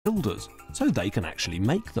builders so they can actually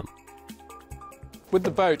make them. With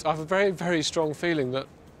the boat, I have a very, very strong feeling that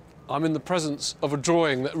I'm in the presence of a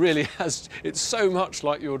drawing that really it's so much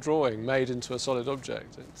like your drawing made into a solid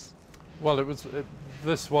object. Well,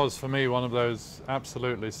 this was for me one of those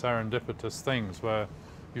absolutely serendipitous things where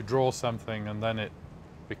you draw something and then it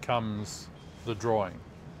becomes the drawing.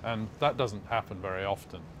 And that doesn't happen very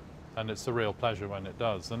often. And it's a real pleasure when it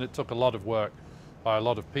does. And it took a lot of work by a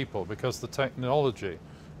lot of people because the technology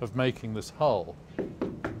of making this hull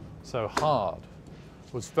so hard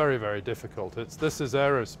was very, very difficult. This is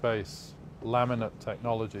aerospace laminate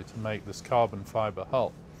technology to make this carbon fibre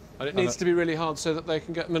hull. And it needs to be really hard so that they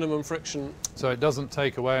can get minimum friction. So it doesn't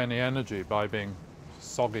take away any energy by being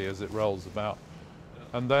soggy as it rolls about.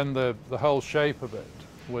 And then the whole shape of it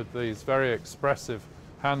with these very expressive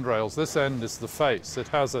handrails. This end is the face. It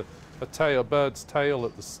has a bird's tail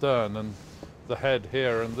at the stern and the head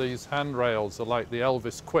here, and these handrails are like the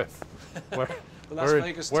Elvis quiff.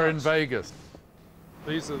 We're in Vegas.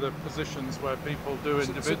 These are the positions where people do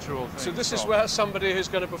individual things. So this is where somebody who's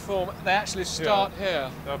going to perform, they actually start here.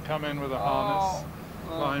 They'll come in with a harness,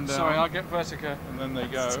 climb down. Sorry, I'll get vertigo. And then they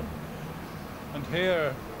go. And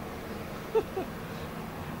here...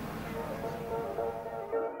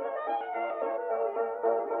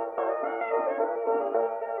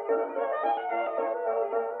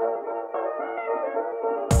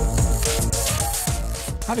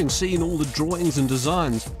 Having seen all the drawings and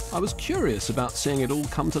designs, I was curious about seeing it all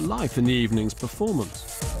come to life in the evening's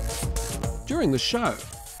performance. During the show,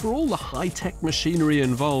 for all the high-tech machinery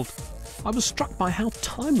involved, I was struck by how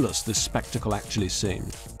timeless this spectacle actually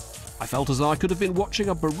seemed. I felt as though I could have been watching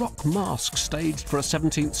a Baroque masque staged for a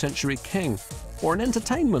 17th century king, or an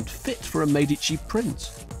entertainment fit for a Medici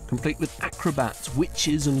prince, complete with acrobats,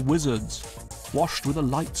 witches and wizards, washed with a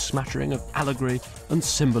light smattering of allegory and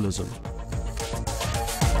symbolism.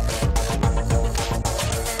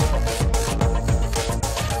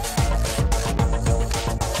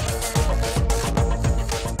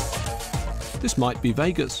 This might be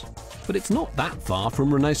Vegas, but it's not that far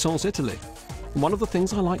from Renaissance Italy. And one of the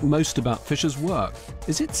things I like most about Fisher's work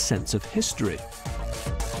is its sense of history.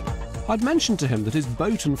 I'd mentioned to him that his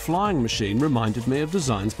boat and flying machine reminded me of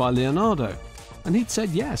designs by Leonardo, and he'd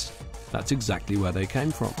said yes, that's exactly where they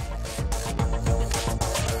came from.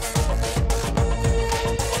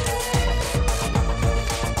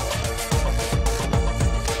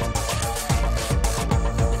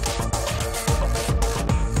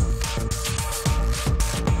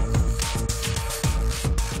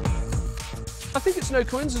 I think it's no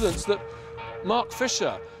coincidence that Mark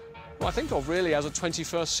Fisher, who I think of really as a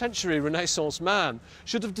 21st century Renaissance man,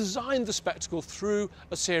 should have designed the spectacle through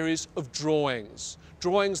a series of drawings.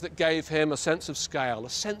 Drawings that gave him a sense of scale, a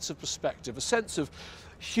sense of perspective, a sense of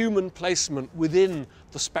human placement within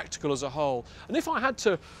the spectacle as a whole. And if I had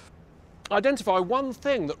to identify one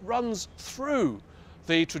thing that runs through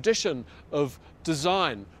the tradition of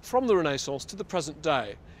design from the Renaissance to the present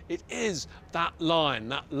day, it is that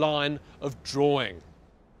line of drawing.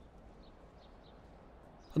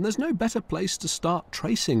 And there's no better place to start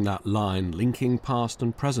tracing that line linking past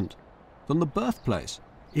and present than the birthplace,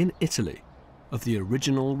 in Italy, of the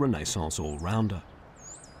original Renaissance all-rounder.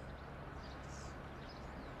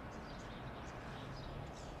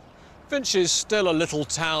 Vinci's still a little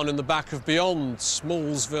town in the back of beyond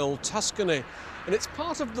Smallsville, Tuscany, and it's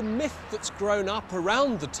part of the myth that's grown up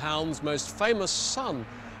around the town's most famous son,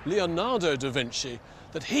 Leonardo da Vinci,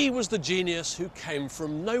 that he was the genius who came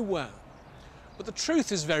from nowhere. But the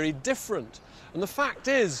truth is very different, and the fact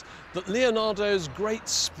is that Leonardo's great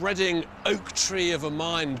spreading oak tree of a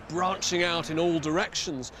mind branching out in all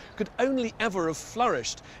directions could only ever have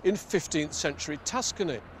flourished in 15th century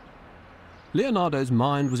Tuscany. Leonardo's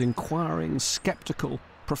mind was inquiring, sceptical,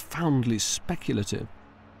 profoundly speculative.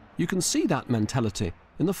 You can see that mentality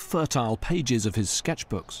in the fertile pages of his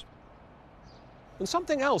sketchbooks. And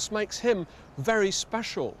something else makes him very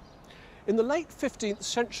special. In the late 15th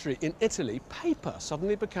century in Italy, paper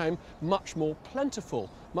suddenly became much more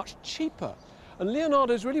plentiful, much cheaper. And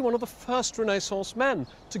Leonardo is really one of the first Renaissance men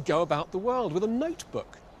to go about the world with a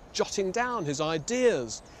notebook, jotting down his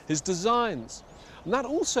ideas, his designs. And that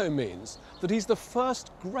also means that he's the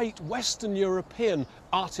first great Western European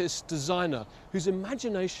artist-designer whose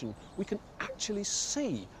imagination we can actually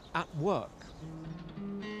see at work.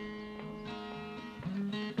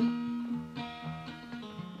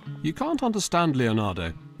 You can't understand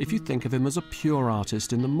Leonardo if you think of him as a pure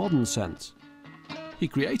artist in the modern sense. He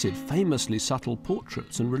created famously subtle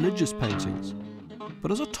portraits and religious paintings.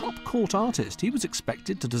 But as a top court artist, he was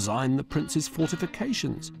expected to design the prince's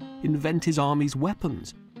fortifications, invent his army's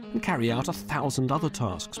weapons, and carry out 1,000 other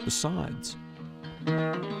tasks besides.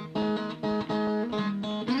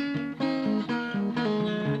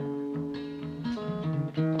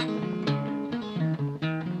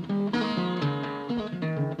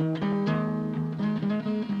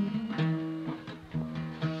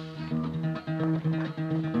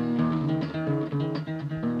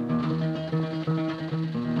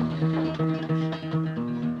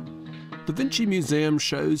 The Vinci Museum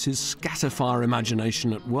shows his scatterfire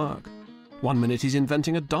imagination at work. One minute he's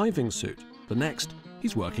inventing a diving suit, the next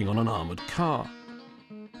he's working on an armoured car.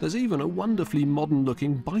 There's even a wonderfully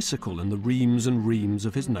modern-looking bicycle in the reams and reams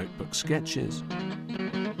of his notebook sketches.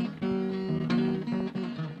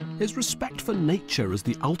 His respect for nature as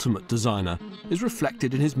the ultimate designer is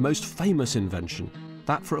reflected in his most famous invention,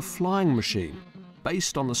 that for a flying machine,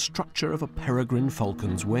 based on the structure of a peregrine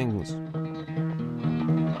falcon's wings.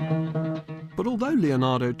 But although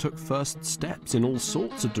Leonardo took first steps in all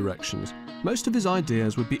sorts of directions, most of his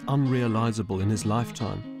ideas would be unrealizable in his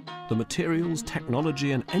lifetime. The materials,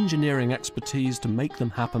 technology and engineering expertise to make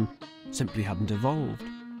them happen simply hadn't evolved.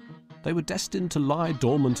 They were destined to lie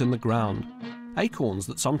dormant in the ground, acorns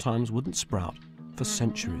that sometimes wouldn't sprout for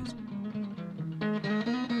centuries.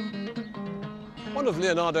 One of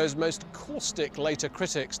Leonardo's most caustic later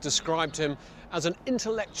critics described him as an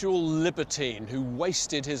intellectual libertine who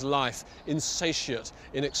wasted his life insatiate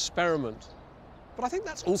in experiment. But I think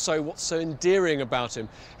that's also what's so endearing about him.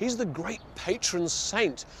 He's the great patron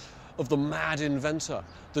saint of the mad inventor,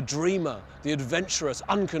 the dreamer, the adventurous,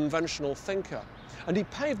 unconventional thinker. And he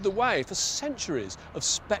paved the way for centuries of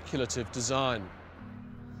speculative design.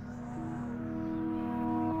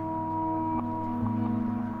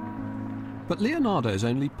 But Leonardo is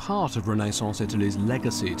only part of Renaissance Italy's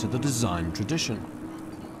legacy to the design tradition.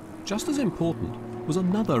 Just as important was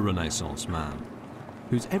another Renaissance man,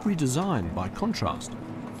 whose every design, by contrast,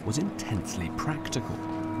 was intensely practical.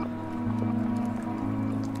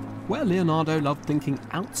 Where Leonardo loved thinking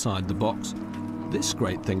outside the box, this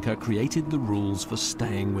great thinker created the rules for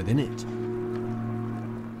staying within it.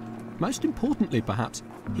 Most importantly, perhaps,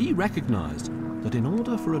 he recognized that in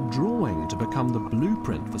order for a drawing to become the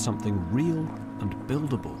blueprint for something real and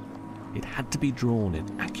buildable, it had to be drawn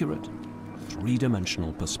in accurate,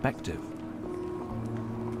 three-dimensional perspective.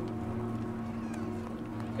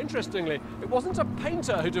 Interestingly, it wasn't a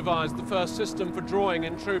painter who devised the first system for drawing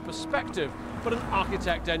in true perspective, but an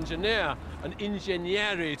architect-engineer, an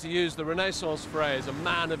ingegnere, to use the Renaissance phrase, a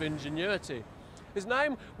man of ingenuity. His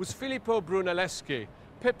name was Filippo Brunelleschi,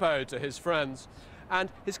 Pippo to his friends, and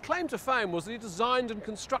his claim to fame was that he designed and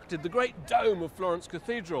constructed the great dome of Florence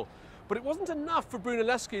Cathedral. But it wasn't enough for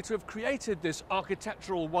Brunelleschi to have created this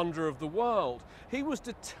architectural wonder of the world. He was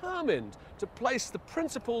determined to place the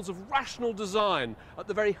principles of rational design at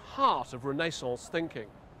the very heart of Renaissance thinking.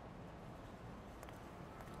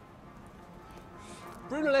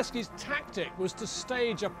 Brunelleschi's tactic was to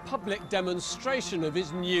stage a public demonstration of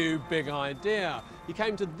his new big idea. He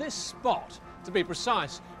came to this spot. To be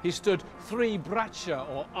precise, he stood 3 braccia,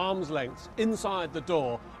 or arm's lengths, inside the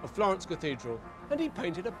door of Florence Cathedral, and he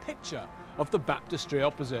painted a picture of the baptistry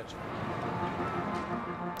opposite.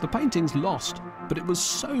 The painting's lost, but it was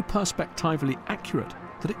so perspectively accurate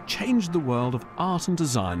that it changed the world of art and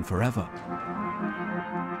design forever.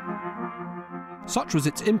 Such was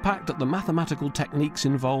its impact that the mathematical techniques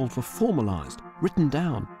involved were formalized, written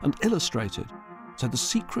down, and illustrated, so the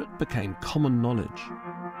secret became common knowledge.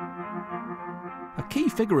 A key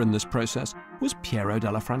figure in this process was Piero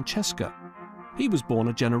della Francesca. He was born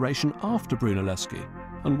a generation after Brunelleschi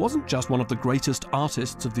and wasn't just one of the greatest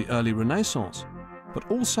artists of the early Renaissance, but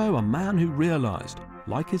also a man who realized,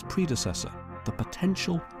 like his predecessor, the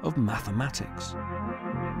potential of mathematics.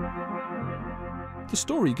 The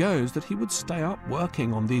story goes that he would stay up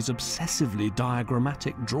working on these obsessively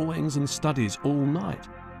diagrammatic drawings and studies all night.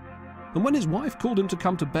 And when his wife called him to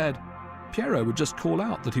come to bed, Piero would just call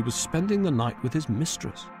out that he was spending the night with his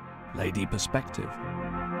mistress, Lady Perspective.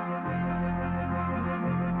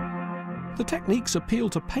 The technique's appeal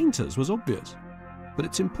to painters was obvious, but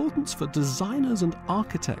its importance for designers and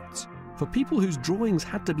architects, for people whose drawings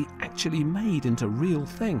had to be actually made into real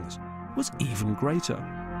things, was even greater.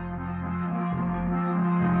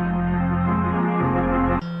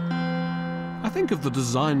 I think of the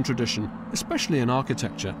design tradition, especially in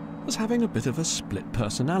architecture, as having a bit of a split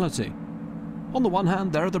personality. On the one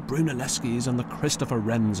hand, there are the Brunelleschi's and the Christopher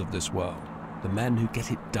Wrens of this world, the men who get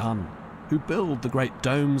it done, who build the great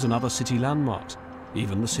domes and other city landmarks,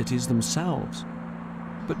 even the cities themselves.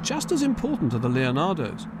 But just as important are the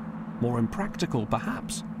Leonardos, more impractical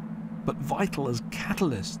perhaps, but vital as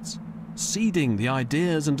catalysts, seeding the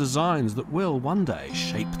ideas and designs that will one day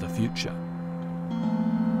shape the future.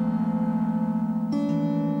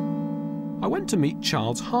 I went to meet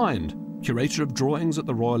Charles Hind, curator of drawings at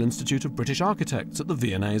the Royal Institute of British Architects at the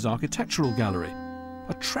Viennese Architectural Gallery,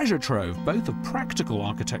 a treasure trove both of practical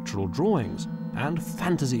architectural drawings and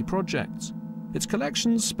fantasy projects. Its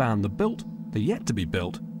collections span the built, the yet to be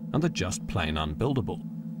built, and the just plain unbuildable.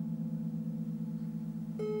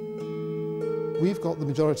 We've got the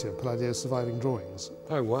majority of Palladio's surviving drawings.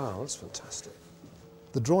 Oh wow, that's fantastic.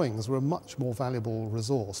 The drawings were a much more valuable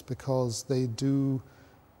resource because they do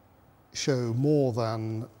show more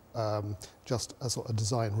than just a sort of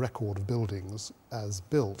design record of buildings as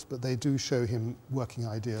built, but they do show him working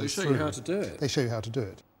ideas. They show you how to do it. They show you how to do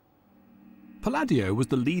it. Palladio was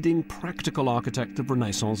the leading practical architect of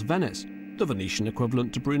Renaissance Venice, the Venetian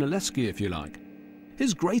equivalent to Brunelleschi, if you like.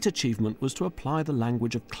 His great achievement was to apply the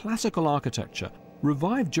language of classical architecture,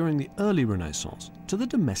 revived during the early Renaissance, to the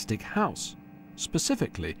domestic house,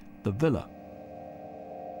 specifically the villa.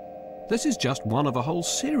 This is just one of a whole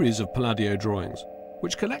series of Palladio drawings,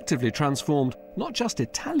 which collectively transformed not just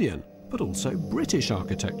Italian, but also British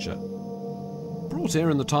architecture. Brought here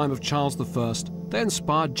in the time of Charles I, they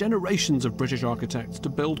inspired generations of British architects to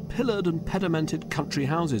build pillared and pedimented country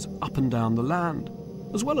houses up and down the land,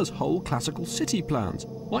 as well as whole classical city plans,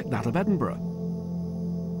 like that of Edinburgh.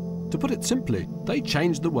 To put it simply, they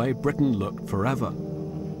changed the way Britain looked forever.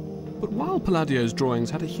 But while Palladio's drawings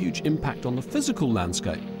had a huge impact on the physical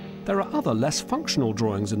landscape, there are other less functional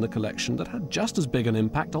drawings in the collection that had just as big an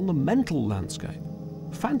impact on the mental landscape.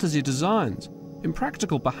 Fantasy designs,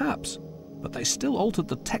 impractical perhaps, but they still altered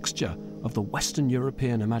the texture of the Western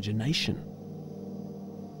European imagination.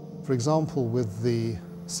 For example, with the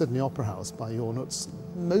Sydney Opera House by Jorn Utzon,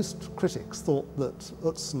 most critics thought that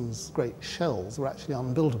Utzon's great shells were actually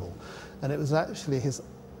unbuildable, and it was actually his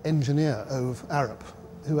engineer, Ove Arup,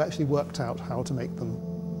 who actually worked out how to make them.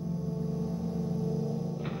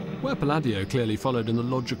 Where Palladio clearly followed in the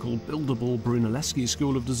logical, buildable Brunelleschi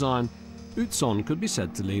school of design, Utzon could be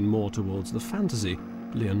said to lean more towards the fantasy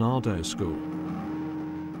Leonardo school.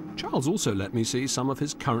 Charles also let me see some of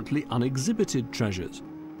his currently unexhibited treasures,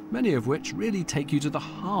 many of which really take you to the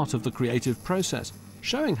heart of the creative process,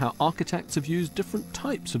 showing how architects have used different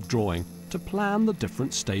types of drawing to plan the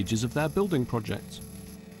different stages of their building projects,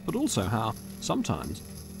 but also how, sometimes,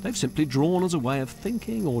 they've simply drawn as a way of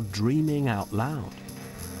thinking or dreaming out loud.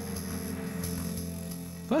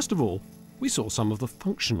 First of all, we saw some of the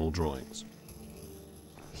functional drawings.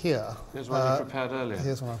 Here, here's one you prepared earlier.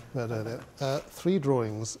 Here's one I prepared earlier. 3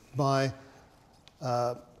 drawings by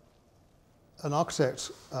an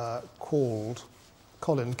architect called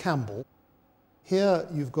Colin Campbell. Here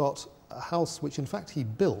you've got a house which in fact he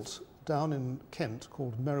built down in Kent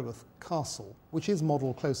called Meribeth Castle, which is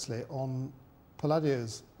modelled closely on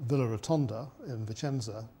Palladio's Villa Rotonda in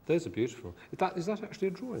Vicenza. Those are beautiful. Is that actually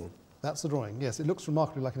a drawing? That's the drawing, yes. It looks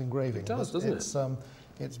remarkably like an engraving. It does, doesn't it?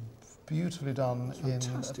 It's beautifully done in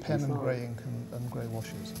pen and grey ink and grey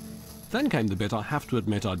washes. Then came the bit I have to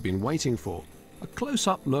admit I'd been waiting for, a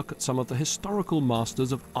close-up look at some of the historical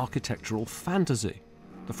masters of architectural fantasy,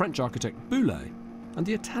 the French architect Boulez and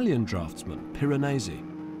the Italian draftsman Piranesi.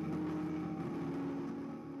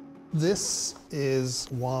 This is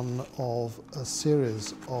one of a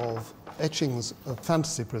series of etchings of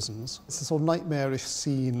fantasy prisons. It's a sort of nightmarish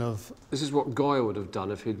scene of... This is what Goya would have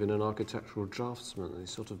done if he'd been an architectural draftsman,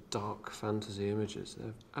 these sort of dark fantasy images.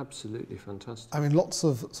 They're absolutely fantastic. I mean, lots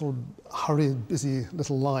of sort of hurried, busy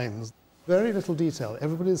little lines. Very little detail.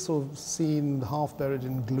 Everybody's sort of seen half buried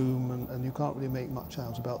in gloom, and you can't really make much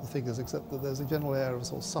out about the figures, except that there's a general air of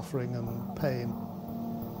sort of suffering and pain.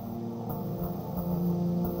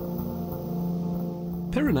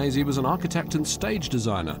 Piranesi was an architect and stage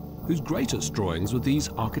designer whose greatest drawings were these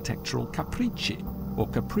architectural capricci, or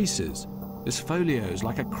caprices, this folios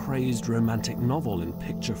like a crazed romantic novel in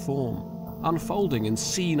picture form, unfolding in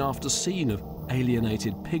scene after scene of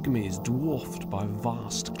alienated pygmies dwarfed by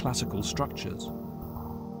vast classical structures.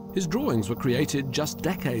 His drawings were created just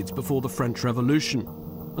decades before the French Revolution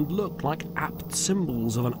and looked like apt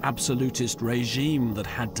symbols of an absolutist regime that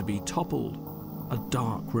had to be toppled, a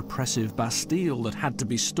dark, repressive Bastille that had to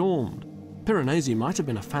be stormed. Piranesi might have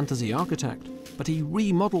been a fantasy architect, but he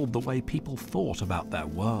remodeled the way people thought about their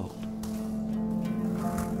world.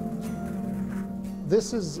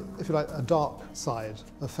 This is, if you like, a dark side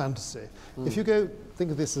of fantasy. If you go, think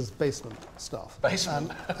of this as basement stuff.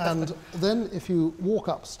 Basement. And then if you walk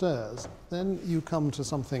upstairs, then you come to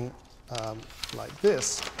something like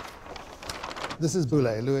this. This is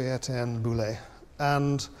Boulez, Louis-Étienne Boulez.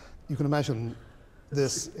 And you can imagine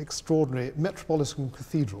this extraordinary Metropolitan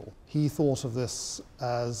Cathedral. He thought of this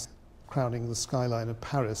as crowning the skyline of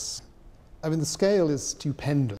Paris. I mean, the scale is stupendous.